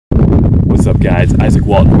What's up, guys? Isaac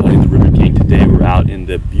Walton, running the River King. Today we're out in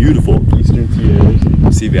the beautiful eastern Sierras. You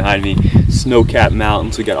can see behind me snow-capped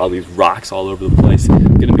mountains. We got all these rocks all over the place.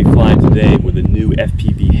 I'm going to be flying today with a new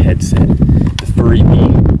FPV headset, the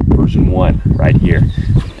Furibee version 1 right here.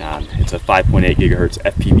 It's a 5.8 gigahertz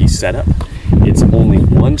FPV setup. It's only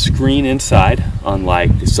one screen inside,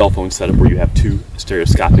 unlike the cell phone setup where you have two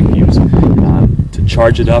stereoscopic views. To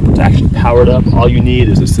charge it up, to actually power it up, all you need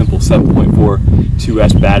is a simple 7.4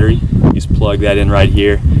 2S battery. You just plug that in right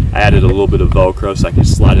here. I added a little bit of Velcro so I can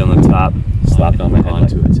slide it on the top, slap it on my head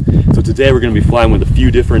onto it. So today we're going to be flying with a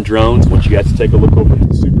few different drones. I want you guys to take a look over.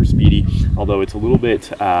 It's super speedy, although it's a little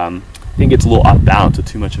bit, I think it's a little off balance with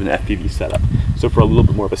too much of an FPV setup. So for a little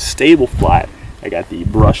bit more of a stable flight, I got the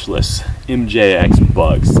brushless MJX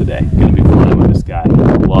Bugs today. I'm going to be flying with this guy.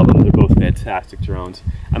 Love them. They're both fantastic drones.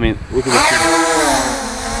 I mean, look at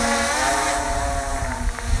this.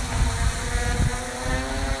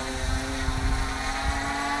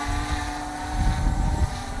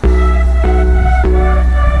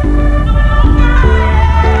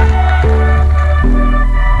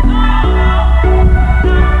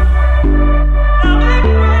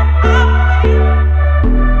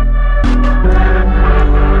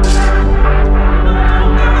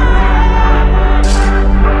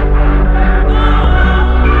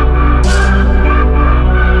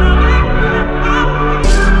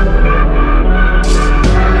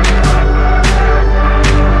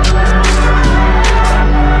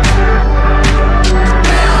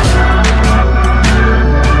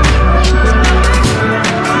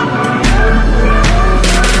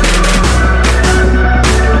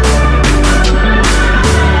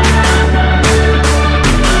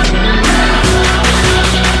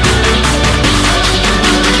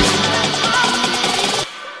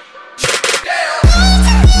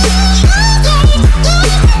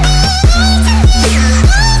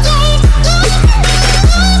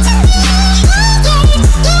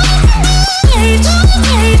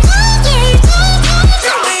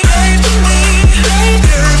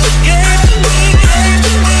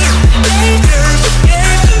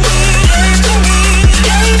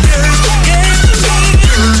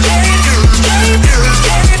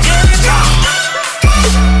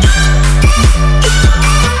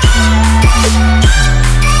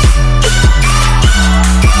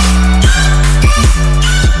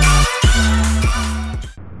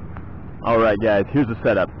 Alright guys, here's the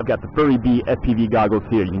setup. I've got the Furibee FPV goggles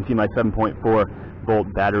here. You can see my 7.4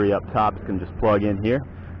 volt battery up top. It's going to just plug in here.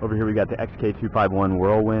 Over here we got the XK251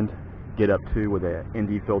 Whirlwind GitUp 2 with a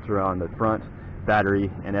ND filter on the front,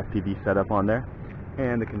 battery and FPV setup on there,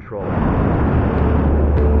 and the controller.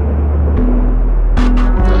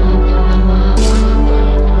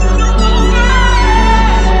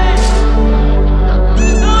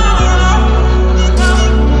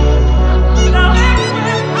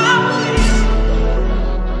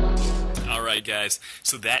 Guys,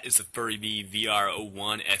 so that is the Furibee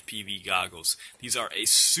VR01 FPV goggles. These are a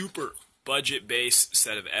super budget-based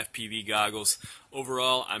set of FPV goggles.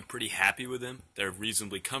 Overall, I'm pretty happy with them. They're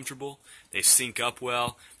reasonably comfortable. They sync up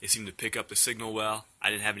well. They seem to pick up the signal well.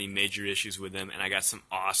 I didn't have any major issues with them, and I got some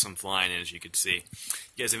awesome flying in, as you can see.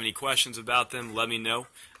 You guys have any questions about them, let me know.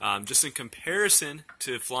 Just in comparison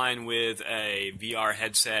to flying with a VR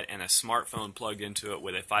headset and a smartphone plugged into it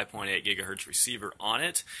with a 5.8 gigahertz receiver on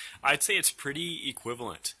it, I'd say it's pretty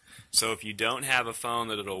equivalent. So if you don't have a phone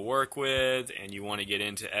that it'll work with and you want to get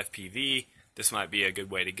into FPV, this might be a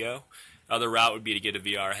good way to go. Other route would be to get a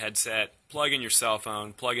VR headset, plug in your cell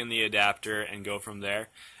phone, plug in the adapter, and go from there.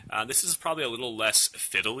 This is probably a little less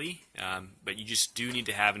fiddly, but you just do need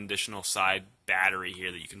to have an additional side battery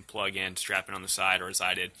here that you can plug in, strap it on the side, or as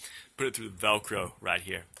I did, put it through the Velcro right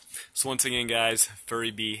here. So once again, guys,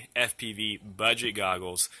 Furibee FPV budget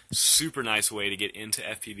goggles, super nice way to get into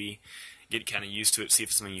FPV, get kind of used to it, see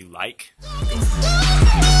if it's something you like.